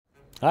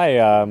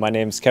Hi, my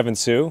name's Kevin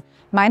Su.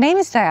 My name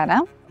is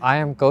Diana. I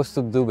am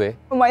Kaustubh Dubey.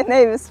 My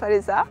name is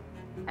Fariza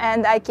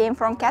and I came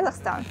from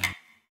Kazakhstan.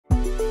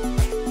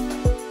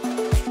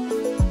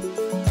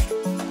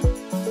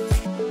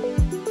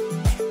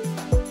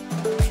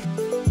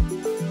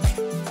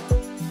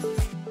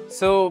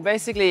 So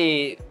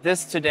basically,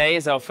 this today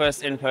is our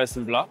first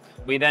in-person block.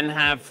 We then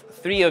have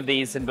 3 of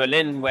these in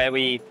Berlin where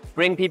we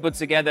bring people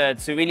together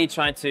to really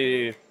try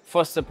to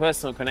foster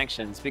personal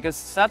connections. Because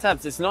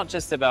startups is not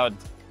just about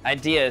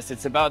ideas,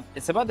 it's about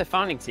the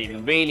founding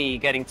team, really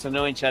getting to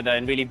know each other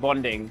and really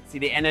bonding. See,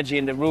 the energy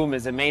in the room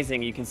is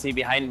amazing. You can see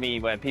behind me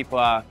where people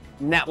are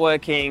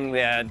networking,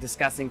 they're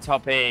discussing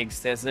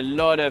topics. There's a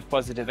lot of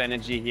positive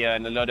energy here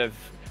and a lot of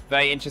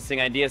very interesting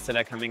ideas that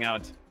are coming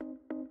out.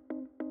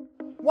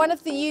 One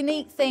of the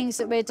unique things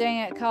that we're doing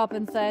at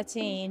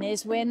Carbon13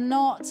 is we're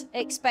not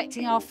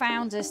expecting our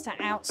founders to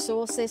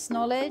outsource this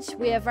knowledge.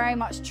 We are very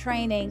much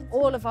training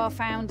all of our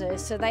founders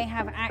so they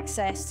have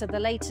access to the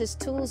latest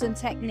tools and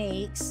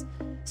techniques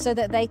so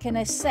that they can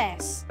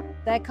assess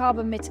their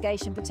carbon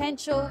mitigation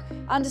potential,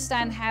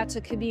 understand how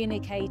to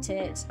communicate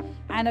it,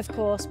 and of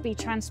course be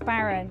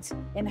transparent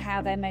in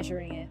how they're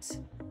measuring it.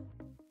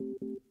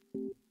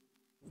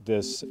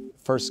 This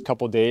first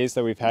couple days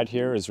that we've had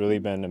here has really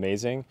been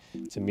amazing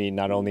to meet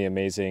not only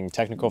amazing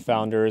technical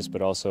founders,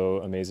 but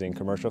also amazing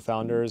commercial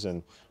founders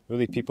and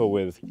really people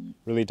with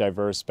really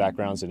diverse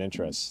backgrounds and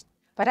interests.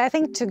 But I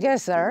think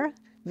together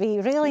we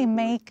really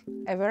make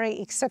a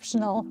very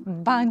exceptional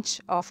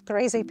bunch of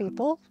crazy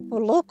people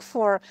who look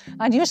for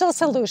unusual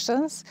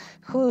solutions,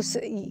 who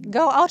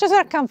go out of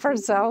their comfort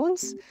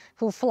zones,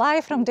 who fly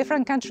from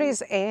different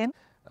countries in.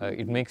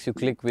 It makes you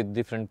click with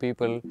different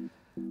people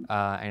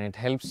and it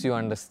helps you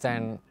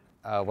understand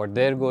what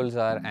their goals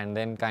are and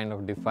then kind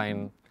of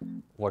define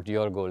what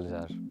your goals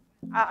are.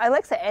 I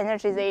like the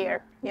energy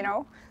there, you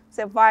know.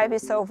 The vibe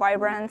is so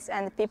vibrant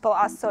and people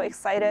are so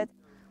excited.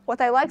 What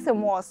I like the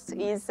most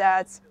is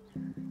that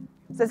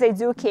they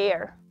do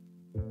care.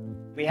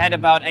 We had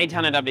about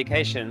 800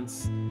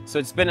 applications, so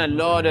it's been a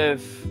lot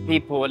of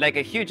people, like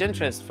a huge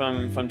interest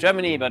from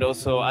Germany, but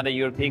also other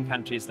European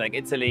countries like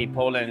Italy,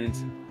 Poland.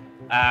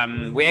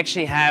 We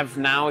actually have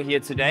now here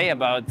today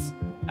about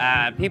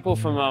people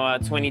from our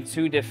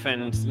 22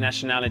 different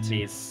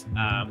nationalities,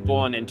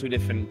 born in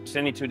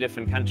 22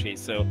 different countries.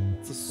 So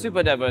it's a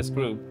super diverse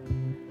group.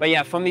 But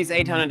yeah, from these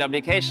 800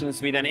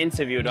 applications, we then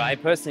interviewed, or I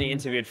personally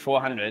interviewed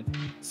 400.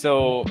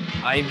 So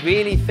I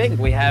really think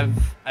we have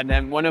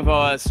one of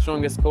our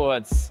strongest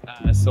cohorts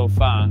so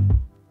far.